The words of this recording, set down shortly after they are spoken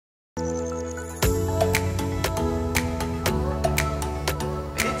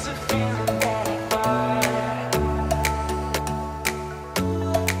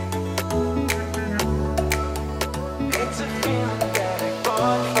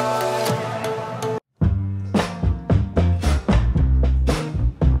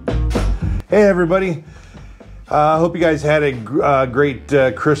Hey everybody, hope you guys had a great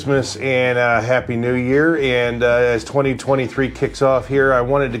Christmas and Happy New Year. And as 2023 kicks off here, I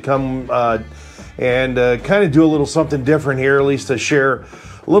wanted to come and kind of do a little something different here, at least to share a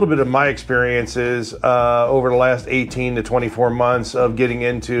little bit of my experiences over the last 18 to 24 months of getting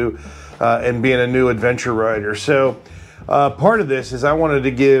into and being a new adventure rider. So part of this is I wanted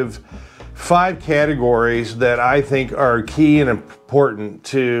to give 5 categories that I think are key and important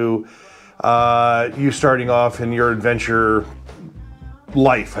to you starting off in your adventure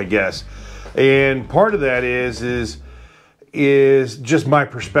life, I guess. And part of that is just my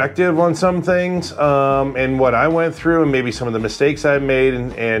perspective on some things and what I went through and maybe some of the mistakes I've made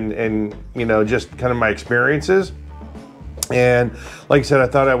and you know, just kind of my experiences. And like I said, I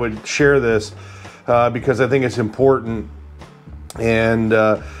thought I would share this because I think it's important, and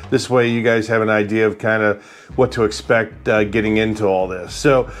this way you guys have an idea of kind of what to expect getting into all this.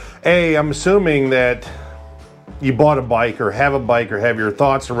 So I'm assuming that you bought a bike or have your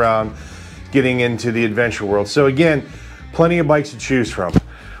thoughts around getting into the adventure world. So again, plenty of bikes to choose from.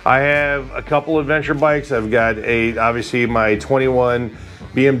 I have a couple adventure bikes. I've got obviously my 21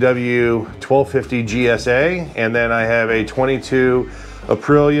 BMW 1250 GSA, and then I have a 22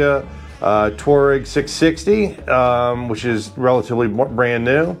 Aprilia Touareg 660, which is relatively brand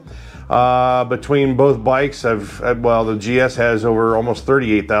new. Between both bikes, well, the GS has over almost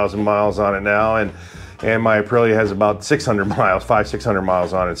 38,000 miles on it now, and my Aprilia has about 600 miles, 500-600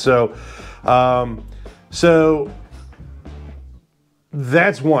 miles on it. So, so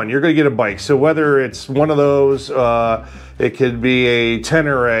that's one. You're going to get a bike. So whether it's one of those, it could be a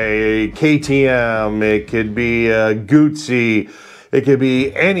Tenere, a KTM, it could be a Guzzi, it could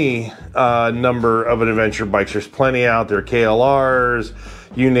be any number of an adventure bikes. There's plenty out there, KLRs,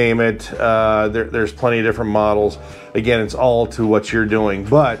 you name it. There's plenty of different models. Again, it's all to what you're doing.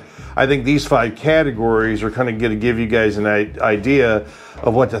 But I think these 5 categories are kind of going to give you guys an idea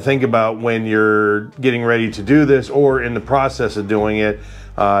of what to think about when you're getting ready to do this or in the process of doing it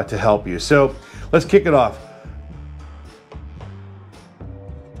to help you. So let's kick it off.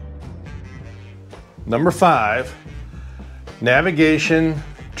 Number 5, navigation,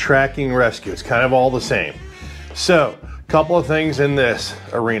 tracking, rescue. It's kind of all the same. So a couple of things in this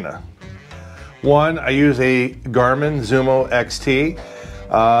arena. One, I use a Garmin Zumo XT.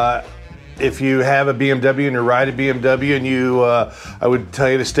 If you have a BMW and you ride a BMW, and I would tell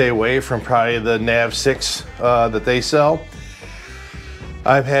you to stay away from probably the Nav 6 that they sell.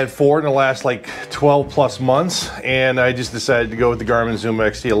 I've had 4 in the last like 12 plus months, and I just decided to go with the Garmin Zumo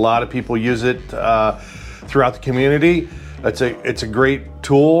XT. A lot of people use it throughout the community. It's a great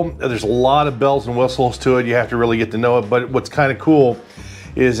tool. There's a lot of bells and whistles to it. You have to really get to know it. But what's kind of cool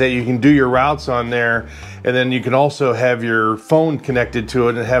is that you can do your routes on there, and then you can also have your phone connected to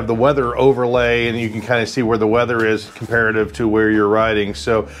it and have the weather overlay, and you can kind of see where the weather is comparative to where you're riding.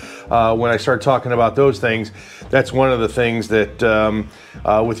 So when I start talking about those things, that's one of the things that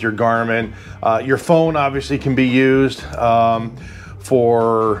with your Garmin, your phone obviously can be used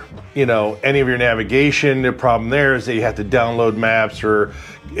for, you know, any of your navigation. The problem there is that you have to download maps, or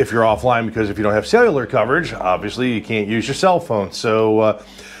if you're offline, because if you don't have cellular coverage, obviously you can't use your cell phone. So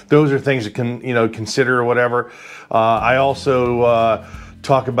those are things that can, you know, consider or whatever. I also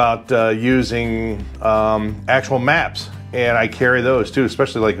talk about using actual maps, and I carry those too,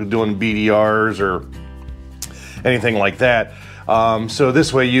 especially like doing BDRs or anything like that. So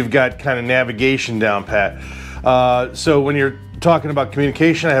this way you've got kind of navigation down pat. So when you're talking about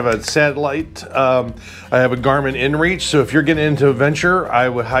communication, I have a satellite, I have a Garmin InReach. So if you're getting into adventure, I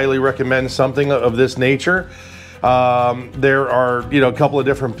would highly recommend something of this nature. There are, you know, a couple of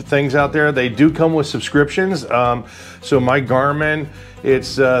different things out there. They do come with subscriptions. So my Garmin,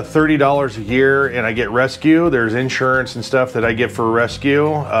 it's $30 a year, and I get rescue. There's insurance and stuff that I get for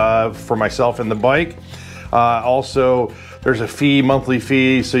rescue for myself and the bike. Also, there's a monthly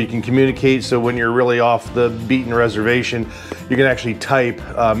fee, so you can communicate. So when you're really off the beaten reservation, you can actually type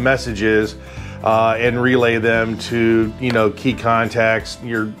messages and relay them to, you know, key contacts,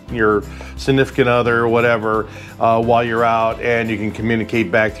 your significant other, whatever, while you're out, and you can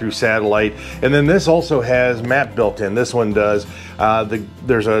communicate back through satellite. And then this also has map built in. This one does.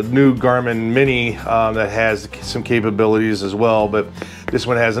 There's a new Garmin Mini that has some capabilities as well, but this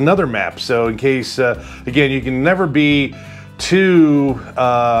one has another map. So in case, again, you can never be too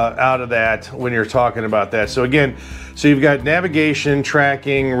out of that when you're talking about that. So again, so you've got navigation,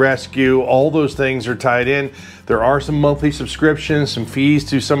 tracking, rescue, all those things are tied in. There are some monthly subscriptions, some fees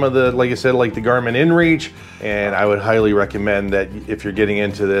to some of the, like I said, like the Garmin InReach, and I would highly recommend that if you're getting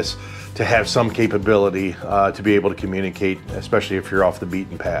into this, to have some capability to be able to communicate, especially if you're off the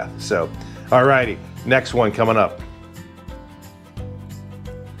beaten path. So, alrighty, next one coming up.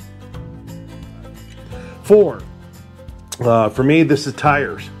 4. For me, this is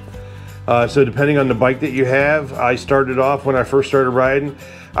tires. So depending on the bike that you have, I started off when I first started riding,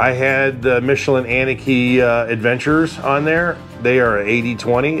 I had the Michelin Anarchy Adventures on there. They are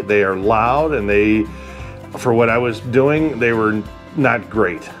 80/20. They are loud, and they, for what I was doing, they were not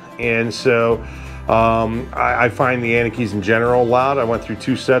great. And so I find the Anarchies in general loud. I went through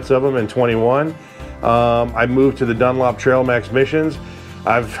 2 sets of them in 21. I moved to the Dunlop Trail Max Missions.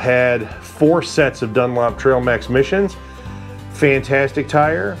 I've had 4 sets of Dunlop Trail Max Missions. Fantastic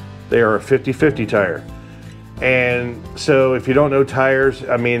tire. They are a 50/50 tire. And so if you don't know tires,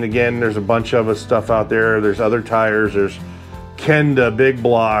 I mean, again, there's a bunch of stuff out there. There's other tires. There's Kenda big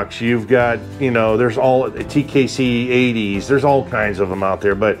blocks. You've got, you know, there's all TKC 80s. There's all kinds of them out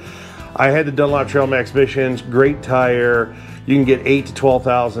there. But I had the Dunlop Trail Max Missions. Great tire. You can get 8,000 to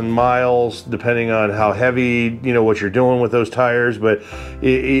 12,000 miles depending on how heavy, you know, what you're doing with those tires. But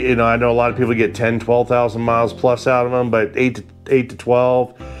you know, I know a lot of people get 10,000, 12,000 miles plus out of them, but 8 to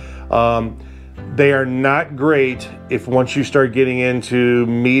 12. They are not great if once you start getting into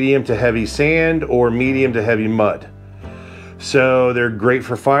medium to heavy sand or medium to heavy mud. So they're great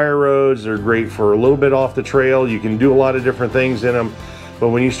for fire roads. They're great for a little bit off the trail. You can do a lot of different things in them. But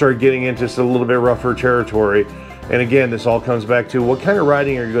when you start getting into just a little bit rougher territory, and again, this all comes back to what kind of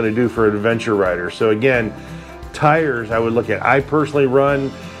riding are you going to do for an adventure rider? So again, tires I would look at. I personally run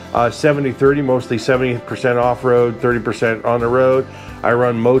 70-30, mostly 70% off-road, 30% on the road. I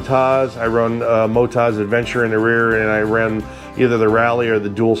run Motaz. I run Motaz Adventure in the rear, and I run either the Rally or the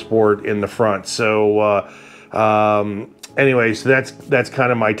Dual Sport in the front. So anyway, so that's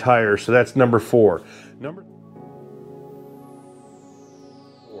kind of my tire. So that's number 4.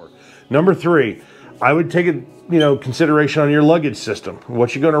 Number 3, I would take consideration on your luggage system.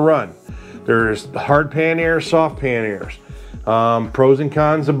 What you're going to run. There's hard panniers, soft panniers. Pros and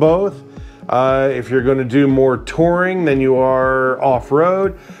cons of both. If you're going to do more touring than you are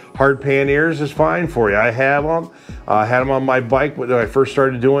off-road, hard panniers is fine for you. I have them. I had them on my bike when I first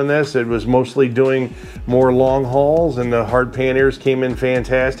started doing this. It was mostly doing more long hauls, and the hard panniers came in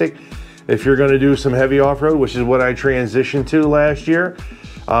fantastic. If you're going to do some heavy off-road, which is what I transitioned to last year,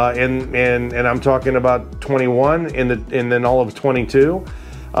 and I'm talking about 21 and then all of 22,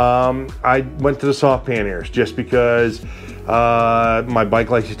 I went to the soft panniers just because my bike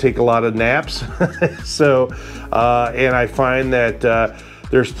likes to take a lot of naps. So and I find that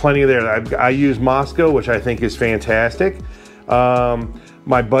there's plenty there. I use Moscow, which I think is fantastic.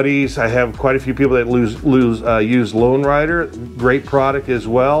 My buddies, I have quite a few people that use Lone Rider. Great product as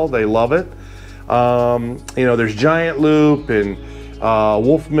well. They love it. You know, there's Giant Loop and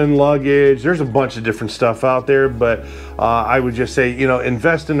Wolfman luggage. There's a bunch of different stuff out there, but I would just say, you know,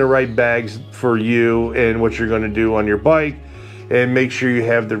 invest in the right bags for you and what you're going to do on your bike, and make sure you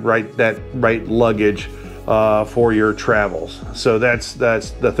have the right luggage for your travels. So that's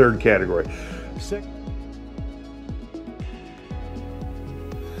the 3rd category.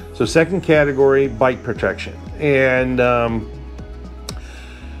 So 2nd category, bike protection. And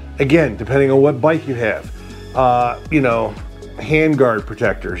again, depending on what bike you have, you know, handguard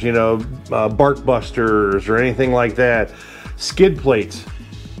protectors, you know, bark busters or anything like that. Skid plates.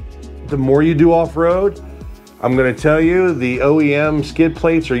 The more you do off-road, I'm going to tell you, the OEM skid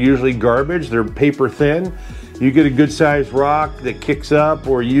plates are usually garbage. They're paper thin. You get a good sized rock that kicks up,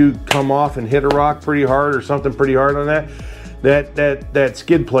 or you come off and hit a rock pretty hard or something pretty hard on that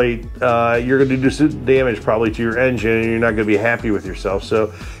skid plate, you're going to do some damage probably to your engine, and you're not going to be happy with yourself.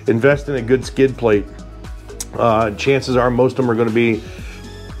 So invest in a good skid plate. Chances are most of them are going to be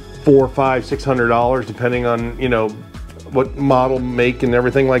 $400, $500, $600, depending on, you know, what model, make, and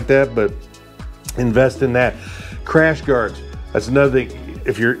everything like that. But invest in that. Crash guards. That's another thing.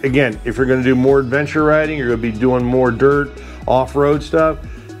 If you're going to do more adventure riding, you're going to be doing more dirt, off-road stuff,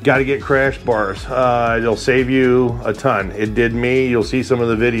 got to get crash bars. It'll save you a ton. It did me. You'll see some of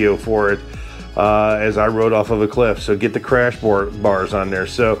the video for it as I rode off of a cliff. So get the crash bars on there.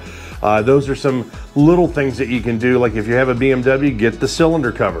 So those are some little things that you can do. Like if you have a BMW, get the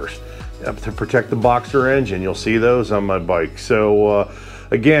cylinder covers to protect the boxer engine. You'll see those on my bike. So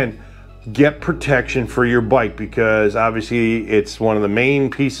again, get protection for your bike, because obviously it's one of the main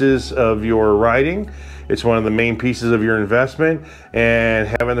pieces of your riding. It's one of the main pieces of your investment, and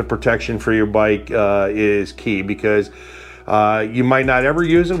having the protection for your bike is key, because you might not ever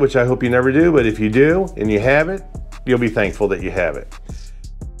use it, which I hope you never do, but if you do and you have it, you'll be thankful that you have it.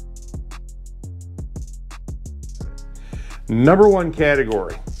 Number one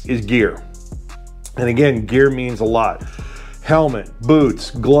category is gear. And again, gear means a lot. Helmet,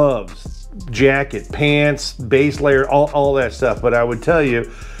 boots, gloves, jacket, pants, base layer, all that stuff. But I would tell you,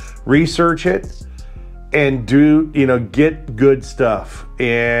 research it and get good stuff.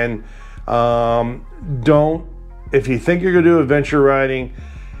 And if you think you're gonna do adventure riding,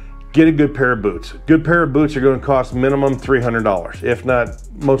 get a good pair of boots. Good pair of boots are going to cost minimum $300. If not,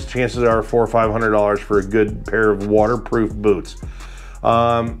 most chances are $400 or $500 for a good pair of waterproof boots.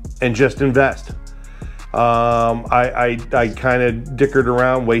 And just invest. I kind of dickered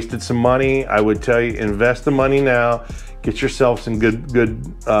around, wasted some money. I would tell you, invest the money now. Get yourself some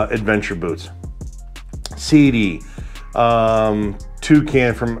good adventure boots. CD,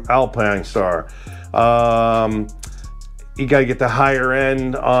 Toucan from Alpine Star. You got to get the higher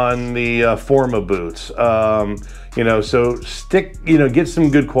end on the Forma boots. So get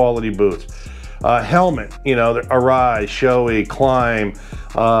some good quality boots. Helmet, Arise, Shoei, Climb.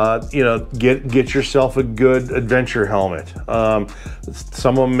 Get yourself a good adventure helmet.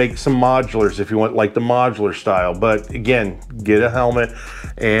 Some of them make some modulars if you want, like the modular style. But again, get a helmet,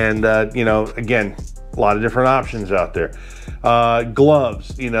 and again, a lot of different options out there.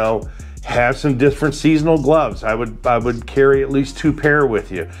 Gloves, have some different seasonal gloves. I would carry at least 2 pair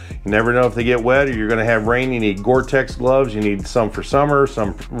with you. You never know if they get wet or you're going to have rain. You need Gore-Tex gloves. You need some for summer,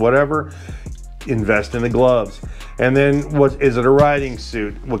 some for whatever. Invest in the gloves. And then, is it a riding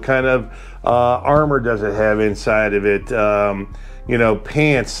suit? What kind of armor does it have inside of it?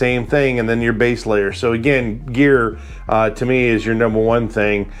 Pants, same thing, and then your base layer. So again, gear to me is your number one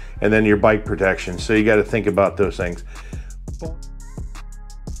thing, and then your bike protection. So you got to think about those things.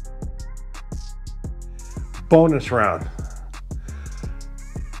 Bonus round.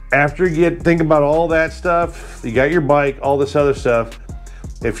 After you think about all that stuff, you got your bike, all this other stuff.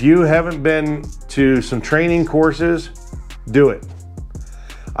 If you haven't been to some training courses, do it.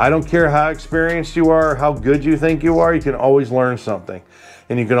 I don't care how experienced you are, how good you think you are, you can always learn something.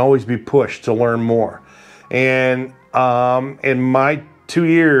 And you can always be pushed to learn more. And in my 2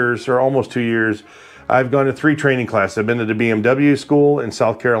 years, or almost 2 years, I've gone to 3 training classes. I've been to the BMW school in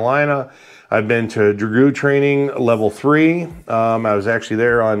South Carolina. I've been to thru training level 3. I was actually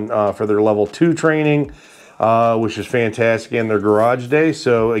there for their level 2 training, which is fantastic, in their garage day.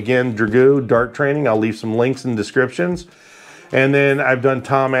 So again, thru dart training, I'll leave some links in descriptions. And then I've done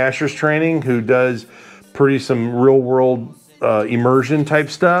Tom Asher's training, who does some real world immersion type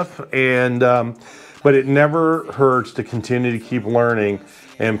stuff. And but it never hurts to continue to keep learning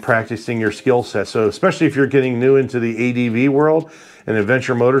and practicing your skill set. So especially if you're getting new into the ADV world and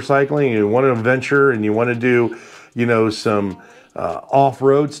adventure motorcycling, you want to adventure and you want to do, some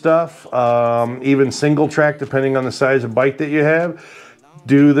off-road stuff, even single track, depending on the size of bike that you have,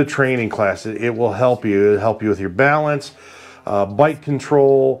 do the training class. It will help you. It'll help you with your balance, bike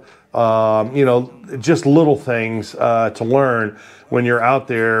control, just little things to learn when you're out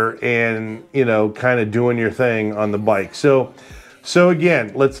there and, kind of doing your thing on the bike. So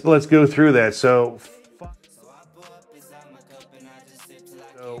again, let's go through that. So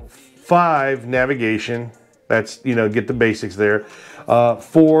 5, navigation. That's, get the basics there.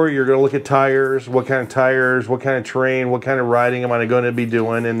 4, you're going to look at tires. What kind of tires, what kind of terrain, what kind of riding am I going to be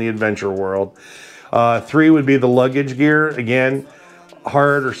doing in the adventure world? 3 would be the luggage gear. Again,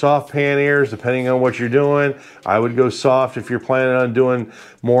 hard or soft panniers, depending on what you're doing. I would go soft if you're planning on doing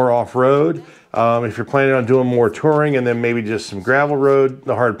more off-road. If you're planning on doing more touring and then maybe just some gravel road,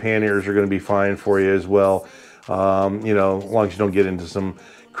 the hard panniers are going to be fine for you as well. As long as you don't get into some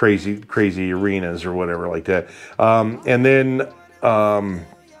crazy arenas or whatever like that. And then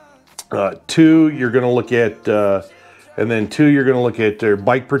 2, you're going to look at, their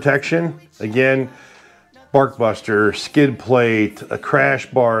bike protection. Again, bark buster, skid plate, crash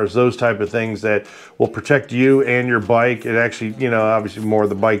bars, those type of things that will protect you and your bike. It actually, obviously more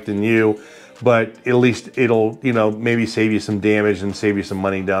the bike than you, but at least it'll, maybe save you some damage and save you some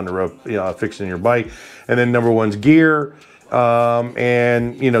money down the road, fixing your bike. And then number 1's gear,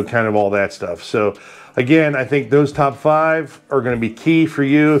 and, kind of all that stuff. So again, I think those top 5 are going to be key for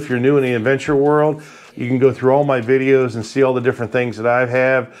you if you're new in the adventure world. You can go through all my videos and see all the different things that I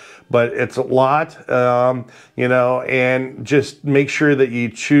have, but it's a lot, and just make sure that you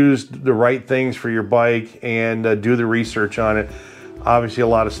choose the right things for your bike and do the research on it. Obviously a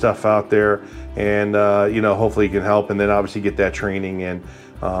lot of stuff out there, and hopefully you can help, and then obviously get that training in,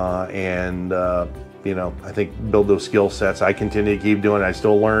 and you know, I think build those skill sets. I continue to keep doing it. I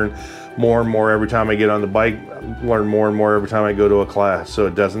still learn more and more every time I get on the bike, learn more and more every time I go to a class. So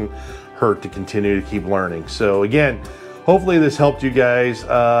it doesn't hurt to continue to keep learning. So again, hopefully this helped you guys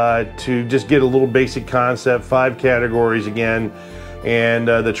to just get a little basic concept, 5 categories again, and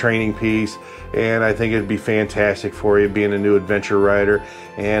the training piece. And I think it'd be fantastic for you being a new adventure rider.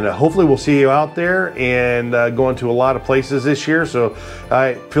 And hopefully we'll see you out there and going to a lot of places this year. So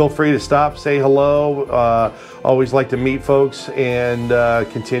feel free to stop, say hello. Always like to meet folks and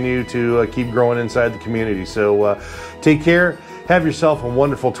continue to keep growing inside the community. So take care. Have yourself a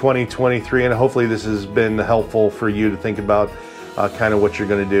wonderful 2023, and hopefully this has been helpful for you to think about kind of what you're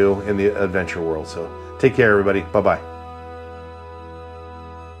going to do in the adventure world. So take care, everybody. Bye-bye.